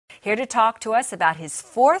Here to talk to us about his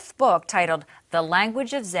fourth book titled The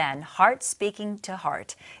Language of Zen, Heart Speaking to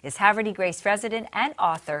Heart is Harvard Grace resident and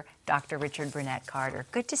author, Dr. Richard Burnett Carter.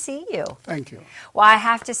 Good to see you. Thank you. Well, I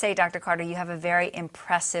have to say, Dr. Carter, you have a very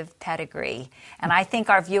impressive pedigree, and I think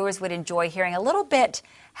our viewers would enjoy hearing a little bit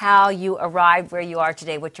how you arrived where you are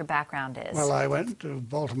today, what your background is. Well, I went to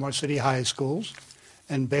Baltimore City High Schools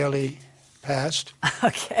and barely passed.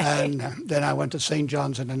 Okay. And then I went to St.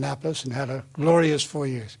 John's in Annapolis and had a glorious 4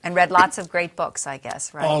 years. And read lots of great books, I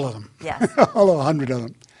guess, right? All of them. Yes. All 100 of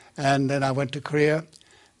them. And then I went to Korea.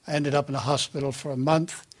 I ended up in a hospital for a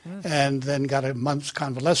month and then got a month's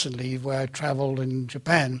convalescent leave where I traveled in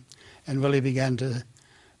Japan and really began to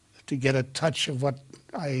get a touch of what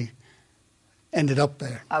I ended up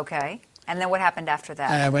there. Okay. And then what happened after that?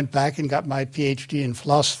 And I went back and got my PhD in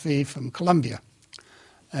philosophy from Columbia.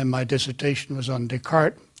 And my dissertation was on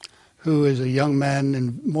Descartes, who is a young man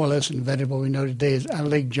and more or less invented what we know today as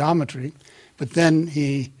analytic geometry. But then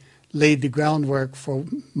he laid the groundwork for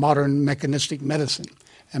modern mechanistic medicine.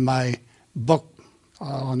 And my book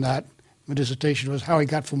on that, my dissertation, was how he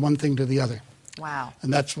got from one thing to the other. Wow.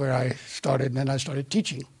 And that's where I started, and then I started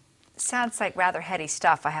teaching. Sounds like rather heady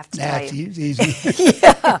stuff, I have to tell you. It's easy.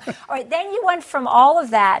 Yeah. All right, then you went from all of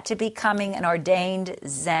that to becoming an ordained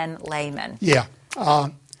Zen layman. Yeah.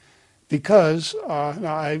 Because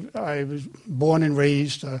I was born and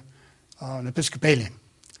raised an Episcopalian.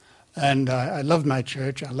 And I loved my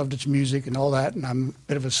church. I loved its music and all that, and I'm a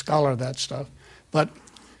bit of a scholar of that stuff. But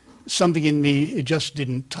something in me, it just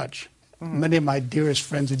didn't touch. Many of my dearest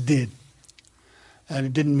friends, it did. And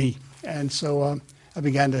it didn't me. And so I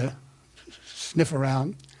began to sniff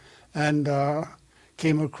around and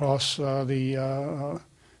came across some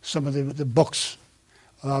of the books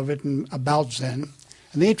written about Zen.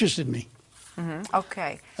 And they interested me.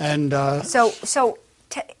 Okay. And So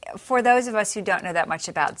for those of us who don't know that much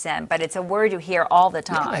about Zen, but it's a word you hear all the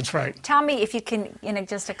time. Yeah, that's right. Tell me if you can, in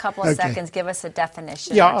just a couple of seconds, give us a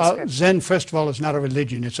definition. Yeah, Zen, first of all, is not a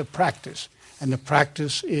religion. It's a practice. And the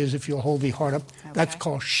practice is, if you'll hold the heart up, that's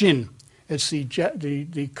called shin. It's the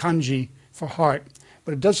kanji for heart.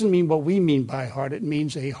 But it doesn't mean what we mean by heart. It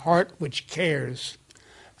means a heart which cares.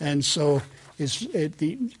 And so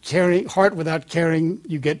the caring heart without caring,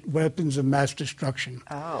 you get weapons of mass destruction.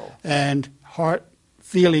 Oh. And heart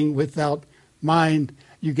feeling without mind,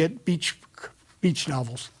 you get beach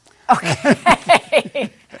novels.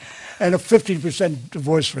 Okay. And a 50%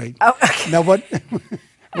 divorce rate. Oh, okay. Now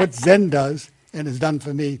what Zen does, and has done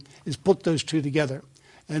for me, is put those two together.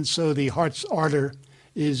 And so the heart's ardor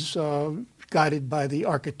is guided by the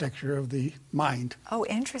architecture of the mind. Oh,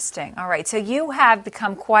 interesting. All right. So you have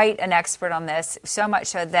become quite an expert on this, so much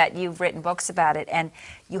so that you've written books about it. And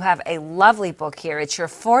you have a lovely book here. It's your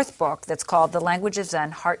fourth book that's called The Language of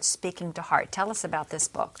Zen, Heart Speaking to Heart. Tell us about this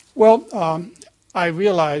book. Well, I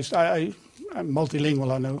realized I'm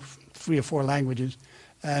multilingual. I know 3 or 4 languages.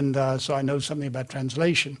 And so I know something about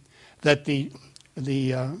translation, that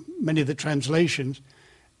many of the translations,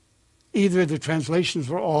 either the translations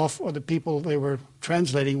were off or the people they were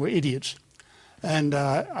translating were idiots. And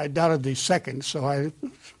I doubted the second, so I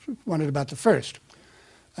wondered about the first.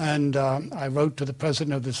 And I wrote to the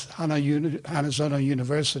president of this Hanazono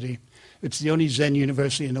University. It's the only Zen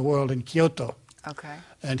university in the world in Kyoto. Okay.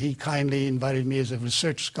 And he kindly invited me as a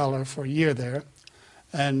research scholar for a year there.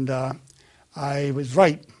 And I was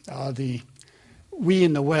right. We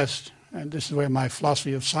in the West, and this is where my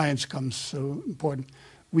philosophy of science comes so important,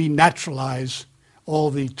 we naturalize all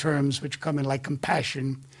the terms which come in like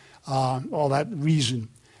compassion, all that reason,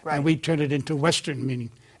 and we turn it into Western meaning.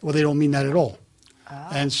 Well, they don't mean that at all. Oh.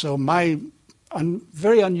 And so my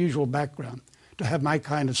very unusual background, to have my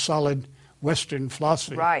kind of solid Western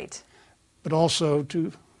philosophy, but also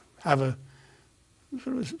to have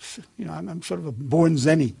I'm sort of a born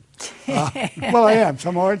Zenny. Well, I am.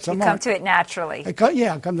 Some are, some aren't. You come to it naturally. I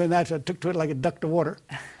come to it naturally. I took to it like a duck to water.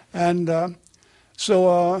 And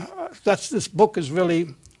so this book is really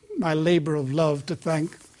my labor of love, to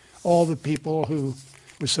thank all the people who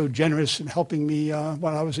were so generous in helping me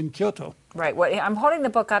while I was in Kyoto. Right. Well, I'm holding the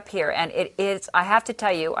book up here, and it is, I have to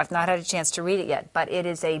tell you, I've not had a chance to read it yet, but it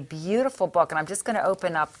is a beautiful book. And I'm just going to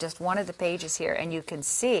open up just one of the pages here, and you can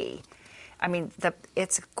see. I mean,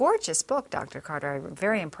 it's a gorgeous book, Dr. Carter. I'm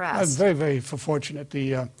very impressed. I'm very, very fortunate.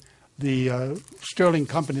 The Sterling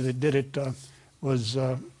company that did it was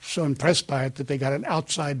so impressed by it that they got an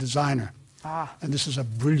outside designer. And this is a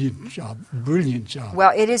brilliant job, brilliant job.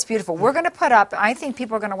 Well, it is beautiful. We're going to put up, I think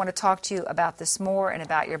people are going to want to talk to you about this more and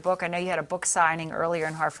about your book. I know you had a book signing earlier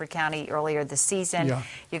in Harford County earlier this season. Yeah.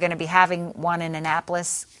 You're going to be having one in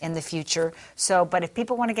Annapolis in the future. So, but if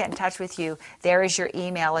people want to get in touch with you, there is your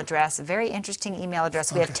email address, a very interesting email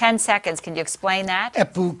address. We have 10 seconds. Can you explain that?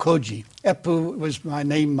 Epu Koji. Epu was my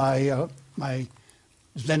name my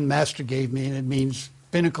Zen master gave me, and it means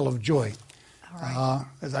pinnacle of joy. Right.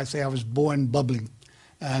 As I say, I was born bubbling.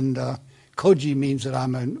 And Koji means that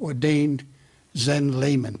I'm an ordained Zen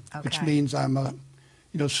layman, which means I'm a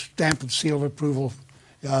stamp of seal of approval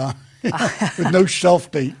with no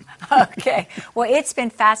shelf date. Okay. Well, it's been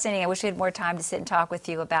fascinating. I wish we had more time to sit and talk with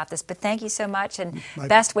you about this. But thank you so much, and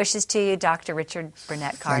best wishes to you, Dr. Richard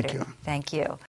Burnett Carter. Thank you. Thank you.